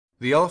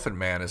The Elephant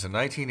Man is a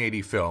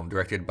 1980 film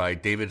directed by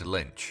David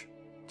Lynch.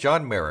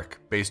 John Merrick,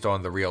 based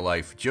on the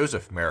real-life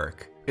Joseph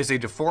Merrick, is a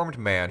deformed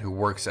man who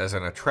works as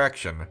an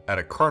attraction at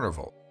a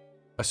carnival.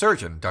 A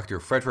surgeon,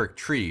 Dr. Frederick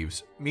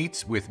Treves,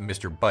 meets with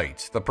Mr.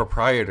 Bites, the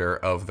proprietor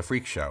of the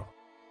freak show.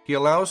 He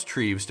allows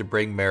Treves to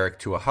bring Merrick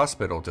to a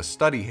hospital to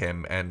study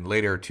him and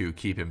later to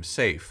keep him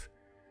safe.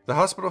 The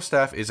hospital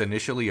staff is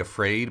initially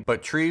afraid,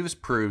 but Treves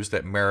proves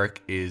that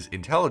Merrick is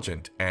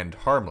intelligent and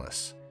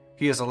harmless.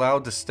 He is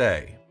allowed to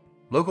stay.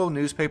 Local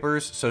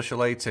newspapers,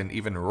 socialites, and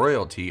even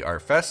royalty are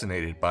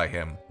fascinated by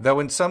him, though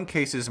in some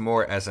cases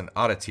more as an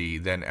oddity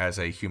than as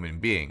a human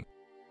being.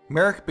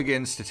 Merrick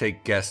begins to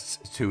take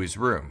guests to his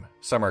room.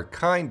 Some are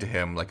kind to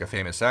him like a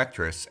famous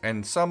actress,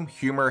 and some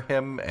humor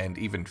him and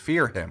even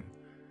fear him.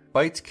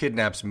 Bites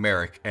kidnaps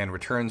Merrick and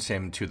returns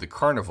him to the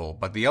carnival,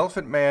 but the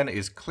Elephant Man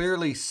is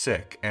clearly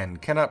sick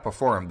and cannot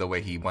perform the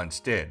way he once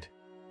did.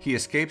 He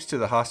escapes to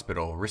the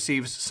hospital,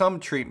 receives some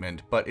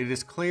treatment, but it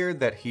is clear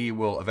that he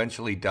will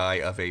eventually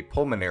die of a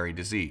pulmonary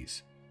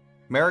disease.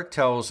 Merrick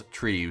tells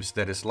Treves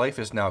that his life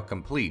is now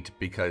complete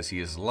because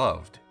he is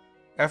loved.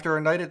 After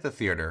a night at the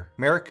theater,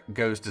 Merrick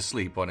goes to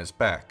sleep on his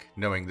back,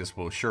 knowing this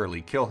will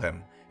surely kill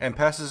him, and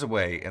passes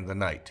away in the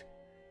night.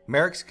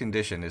 Merrick's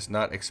condition is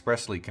not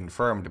expressly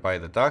confirmed by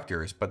the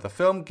doctors, but the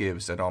film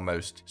gives an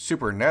almost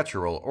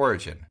supernatural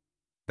origin.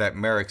 That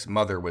Merrick's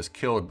mother was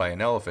killed by an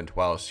elephant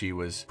while she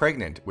was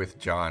pregnant with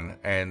John,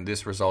 and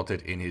this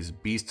resulted in his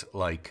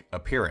beast-like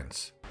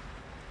appearance.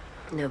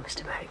 No,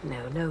 Mr. Merrick,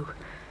 no.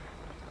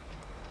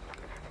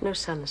 No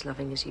son as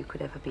loving as you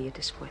could ever be a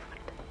disappointment.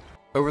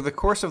 Over the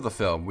course of the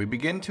film, we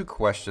begin to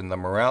question the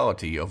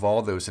morality of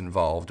all those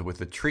involved with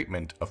the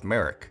treatment of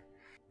Merrick.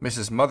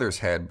 Mrs.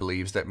 Mothershead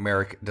believes that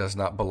Merrick does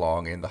not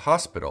belong in the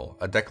hospital,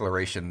 a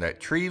declaration that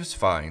Treves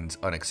finds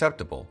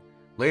unacceptable.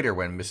 Later,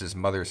 when Mrs.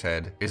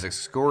 Mothershead is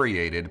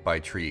excoriated by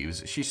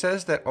Treves, she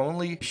says that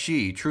only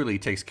she truly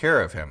takes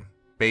care of him,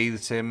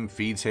 bathes him,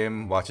 feeds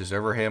him, watches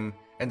over him,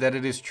 and that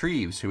it is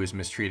Treves who is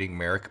mistreating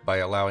Merrick by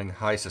allowing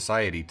high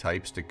society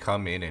types to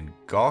come in and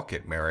gawk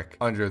at Merrick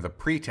under the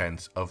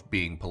pretense of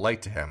being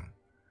polite to him.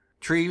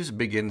 Treves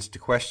begins to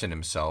question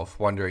himself,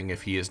 wondering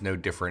if he is no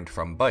different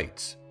from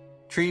Bites.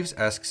 Treves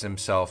asks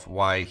himself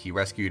why he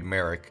rescued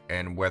Merrick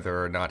and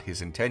whether or not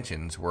his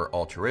intentions were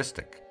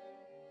altruistic.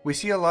 We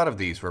see a lot of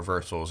these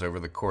reversals over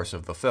the course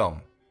of the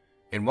film.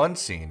 In one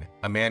scene,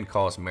 a man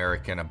calls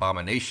Merrick an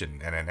abomination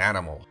and an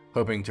animal,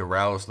 hoping to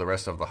rouse the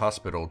rest of the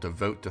hospital to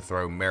vote to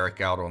throw Merrick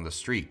out on the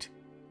street.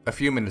 A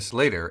few minutes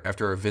later,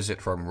 after a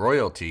visit from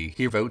royalty,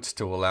 he votes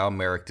to allow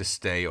Merrick to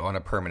stay on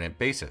a permanent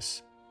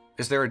basis.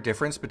 Is there a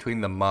difference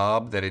between the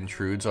mob that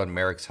intrudes on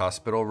Merrick's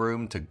hospital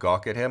room to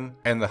gawk at him,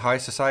 and the high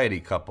society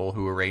couple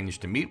who arrange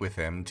to meet with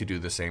him to do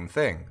the same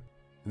thing?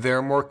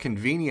 Their more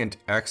convenient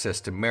access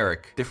to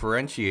Merrick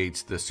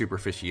differentiates the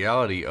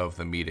superficiality of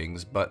the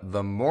meetings, but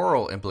the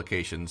moral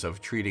implications of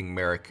treating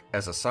Merrick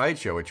as a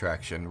sideshow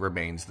attraction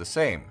remains the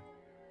same.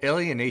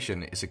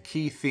 Alienation is a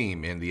key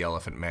theme in The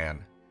Elephant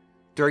Man.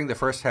 During the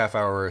first half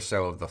hour or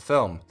so of the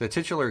film, the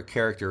titular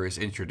character is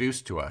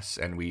introduced to us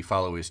and we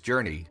follow his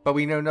journey, but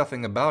we know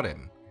nothing about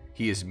him.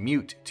 He is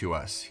mute to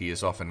us, he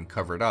is often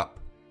covered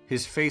up.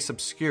 His face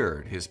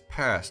obscured, his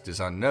past is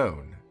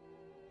unknown.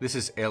 This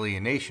is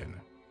alienation.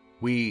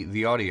 We,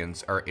 the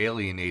audience, are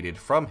alienated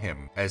from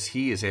him, as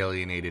he is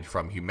alienated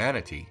from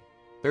humanity.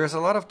 There is a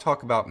lot of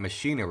talk about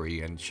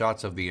machinery and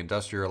shots of the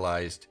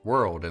industrialized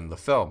world in the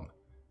film.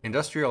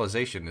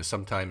 Industrialization is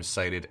sometimes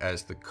cited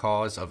as the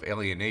cause of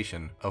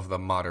alienation of the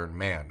modern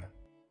man.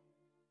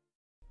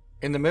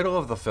 In the middle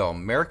of the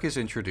film, Merrick is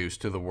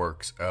introduced to the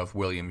works of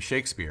William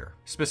Shakespeare,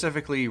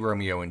 specifically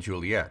Romeo and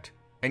Juliet,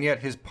 and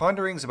yet his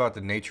ponderings about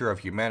the nature of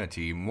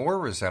humanity more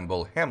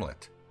resemble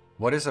Hamlet.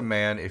 What is a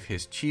man if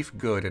his chief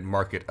good and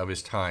market of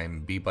his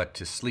time be but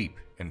to sleep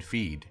and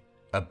feed,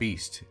 a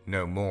beast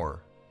no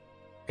more?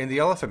 In The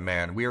Elephant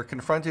Man, we are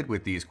confronted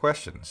with these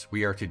questions.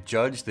 We are to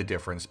judge the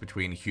difference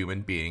between a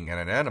human being and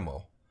an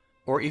animal,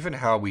 or even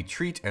how we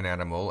treat an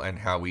animal and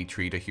how we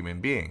treat a human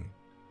being.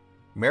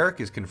 Merrick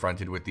is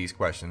confronted with these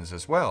questions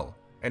as well,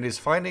 and his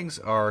findings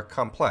are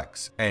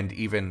complex and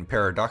even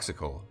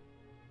paradoxical.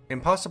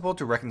 Impossible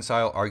to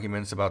reconcile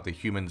arguments about the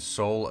human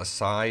soul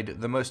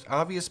aside, the most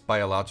obvious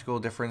biological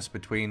difference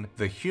between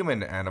the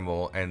human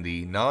animal and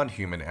the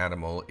non-human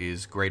animal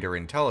is greater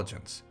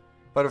intelligence.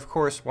 But of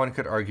course, one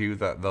could argue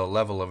that the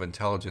level of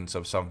intelligence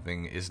of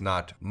something is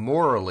not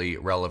morally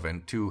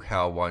relevant to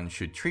how one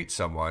should treat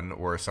someone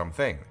or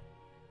something.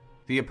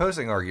 The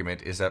opposing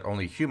argument is that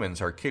only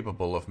humans are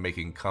capable of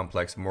making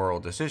complex moral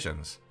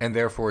decisions, and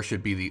therefore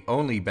should be the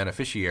only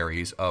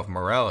beneficiaries of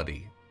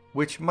morality,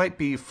 which might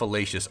be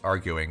fallacious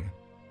arguing.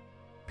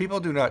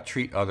 People do not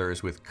treat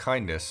others with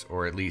kindness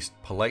or at least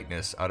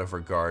politeness out of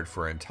regard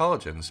for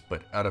intelligence,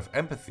 but out of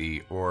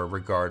empathy or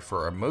regard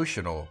for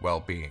emotional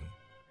well-being.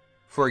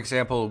 For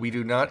example, we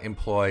do not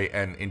employ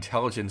an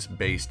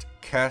intelligence-based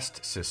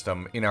caste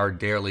system in our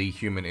daily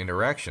human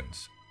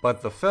interactions,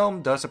 but the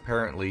film does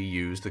apparently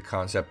use the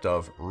concept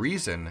of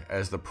reason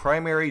as the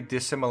primary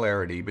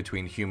dissimilarity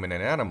between human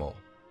and animal,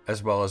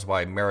 as well as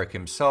why Merrick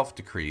himself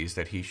decrees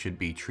that he should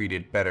be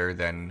treated better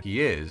than he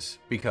is,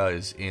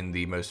 because in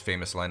the most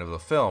famous line of the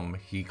film,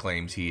 he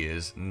claims he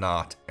is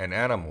not an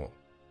animal.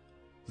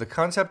 The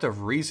concept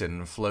of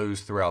reason flows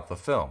throughout the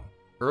film.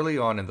 Early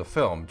on in the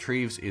film,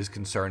 Treves is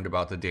concerned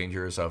about the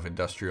dangers of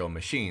industrial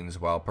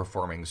machines while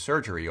performing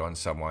surgery on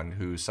someone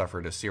who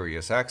suffered a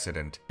serious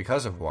accident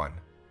because of one.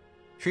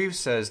 Treves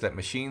says that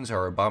machines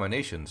are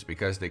abominations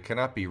because they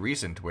cannot be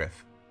reasoned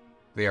with.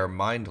 They are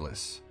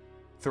mindless.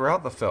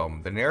 Throughout the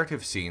film, the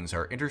narrative scenes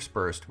are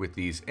interspersed with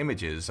these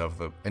images of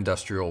the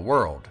industrial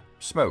world,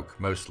 smoke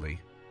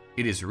mostly.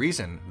 It is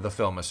reason, the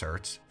film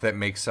asserts, that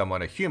makes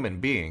someone a human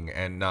being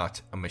and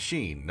not a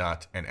machine,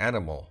 not an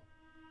animal.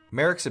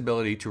 Merrick's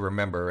ability to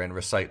remember and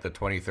recite the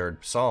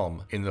 23rd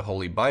Psalm in the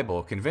Holy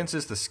Bible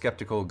convinces the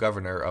skeptical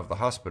governor of the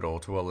hospital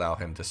to allow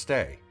him to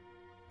stay.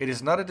 It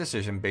is not a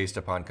decision based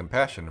upon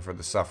compassion for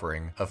the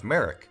suffering of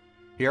Merrick.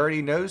 He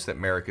already knows that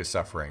Merrick is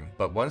suffering,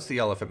 but once the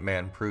Elephant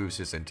Man proves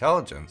his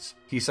intelligence,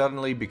 he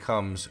suddenly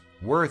becomes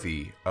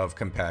worthy of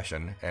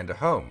compassion and a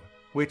home,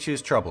 which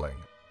is troubling.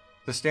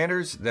 The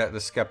standards that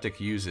the skeptic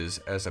uses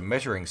as a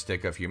measuring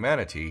stick of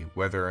humanity,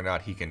 whether or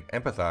not he can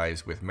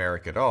empathize with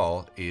Merrick at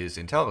all, is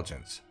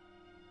intelligence.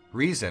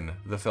 Reason,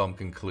 the film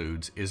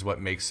concludes, is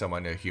what makes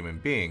someone a human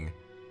being,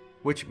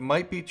 which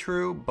might be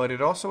true, but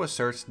it also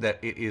asserts that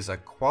it is a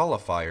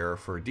qualifier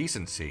for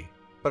decency.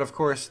 But of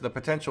course, the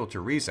potential to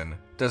reason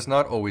does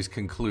not always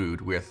conclude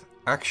with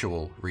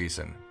actual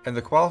reason, and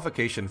the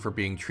qualification for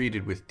being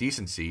treated with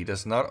decency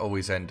does not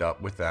always end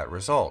up with that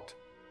result.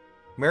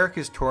 Merrick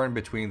is torn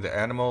between the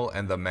animal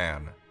and the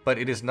man, but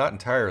it is not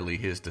entirely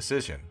his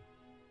decision.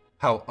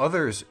 How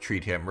others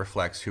treat him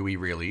reflects who he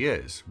really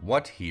is,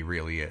 what he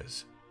really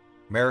is.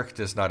 Merrick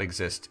does not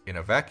exist in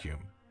a vacuum.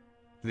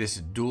 This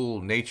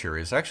dual nature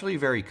is actually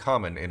very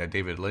common in a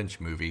David Lynch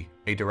movie,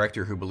 a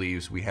director who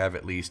believes we have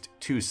at least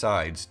two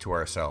sides to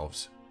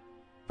ourselves.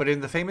 But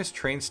in the famous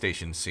train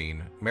station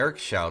scene, Merrick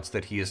shouts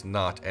that he is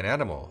not an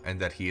animal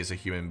and that he is a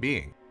human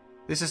being.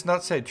 This is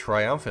not said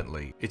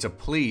triumphantly, it's a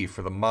plea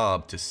for the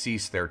mob to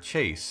cease their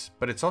chase,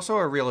 but it's also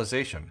a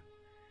realization.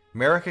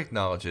 Merrick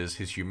acknowledges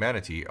his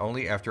humanity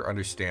only after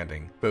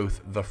understanding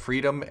both the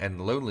freedom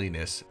and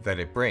loneliness that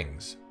it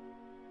brings.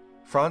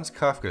 Franz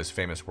Kafka's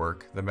famous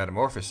work, The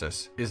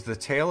Metamorphosis, is the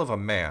tale of a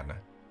man,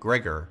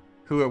 Gregor,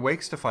 who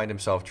awakes to find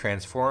himself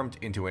transformed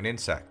into an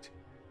insect.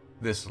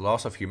 This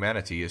loss of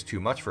humanity is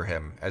too much for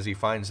him, as he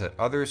finds that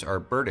others are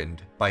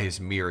burdened by his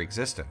mere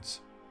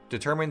existence.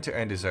 Determined to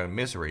end his own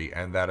misery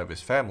and that of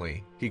his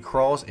family, he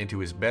crawls into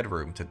his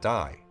bedroom to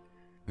die.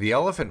 The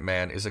Elephant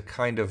Man is a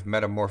kind of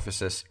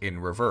metamorphosis in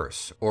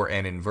reverse, or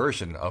an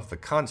inversion of the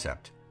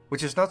concept,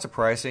 which is not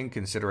surprising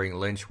considering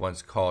Lynch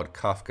once called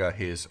Kafka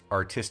his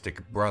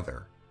artistic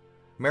brother.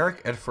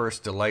 Merrick at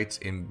first delights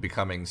in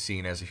becoming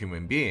seen as a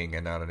human being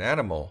and not an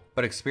animal,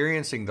 but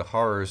experiencing the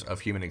horrors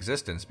of human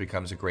existence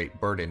becomes a great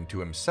burden to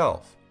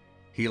himself.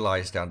 He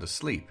lies down to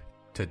sleep,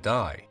 to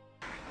die.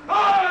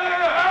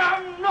 I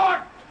am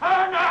not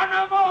an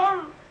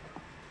animal!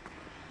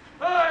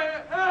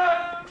 I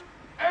am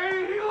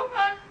a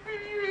human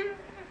being!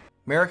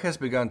 Merrick has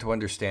begun to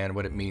understand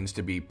what it means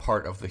to be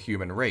part of the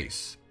human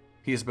race.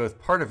 He is both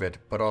part of it,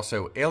 but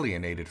also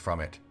alienated from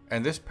it,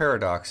 and this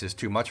paradox is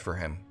too much for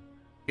him.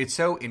 It's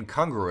so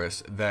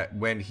incongruous that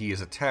when he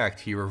is attacked,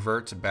 he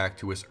reverts back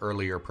to his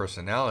earlier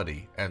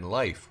personality and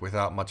life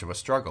without much of a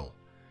struggle.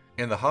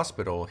 In the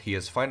hospital, he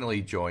has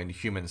finally joined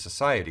human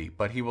society,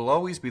 but he will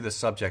always be the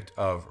subject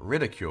of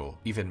ridicule,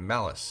 even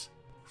malice.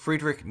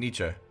 Friedrich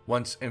Nietzsche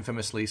once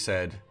infamously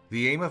said,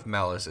 "The aim of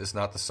malice is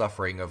not the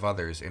suffering of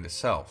others in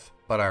itself,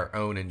 but our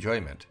own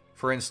enjoyment.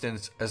 For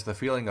instance, as the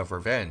feeling of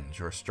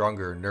revenge or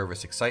stronger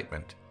nervous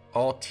excitement.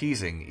 All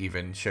teasing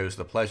even shows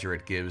the pleasure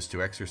it gives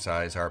to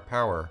exercise our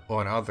power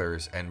on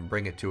others and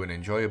bring it to an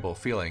enjoyable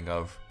feeling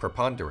of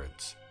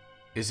preponderance.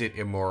 Is it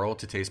immoral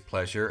to taste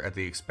pleasure at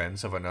the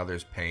expense of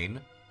another's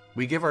pain?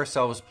 We give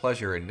ourselves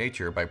pleasure in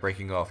nature by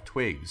breaking off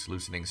twigs,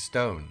 loosening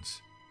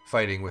stones,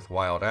 fighting with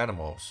wild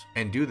animals,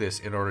 and do this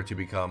in order to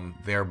become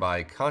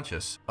thereby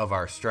conscious of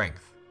our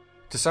strength."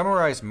 To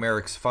summarize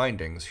Merrick's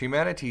findings,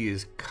 humanity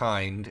is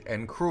kind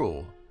and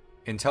cruel,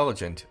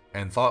 intelligent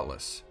and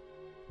thoughtless,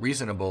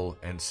 reasonable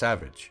and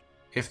savage.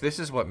 If this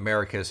is what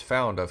Merrick has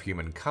found of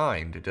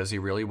humankind, does he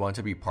really want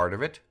to be part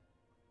of it?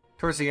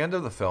 Towards the end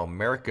of the film,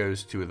 Merrick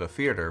goes to the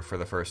theater for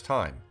the first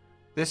time.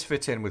 This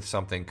fits in with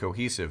something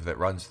cohesive that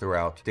runs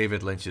throughout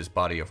David Lynch's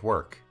body of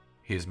work,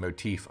 his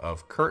motif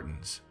of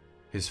curtains,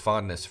 his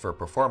fondness for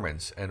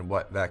performance, and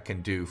what that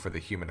can do for the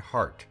human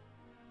heart.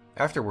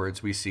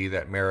 Afterwards, we see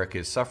that Merrick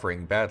is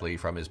suffering badly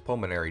from his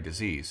pulmonary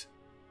disease.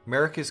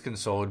 Merrick is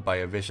consoled by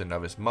a vision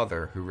of his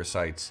mother who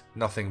recites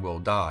 "Nothing Will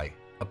Die,"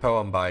 a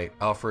poem by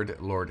Alfred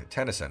Lord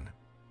Tennyson.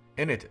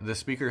 In it, the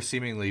speaker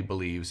seemingly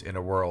believes in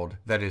a world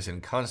that is in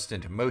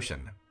constant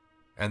motion,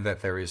 and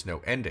that there is no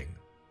ending.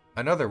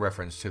 Another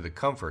reference to the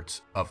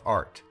comforts of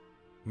art.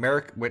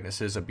 Merrick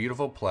witnesses a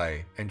beautiful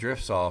play and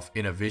drifts off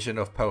in a vision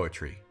of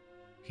poetry.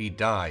 He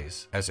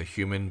dies as a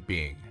human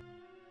being.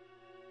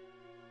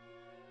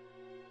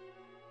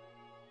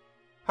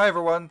 Hi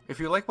everyone, if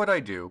you like what I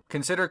do,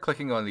 consider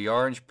clicking on the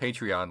orange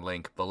Patreon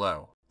link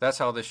below. That's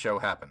how this show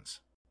happens.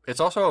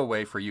 It's also a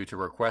way for you to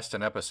request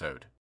an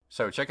episode,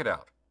 so check it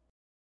out.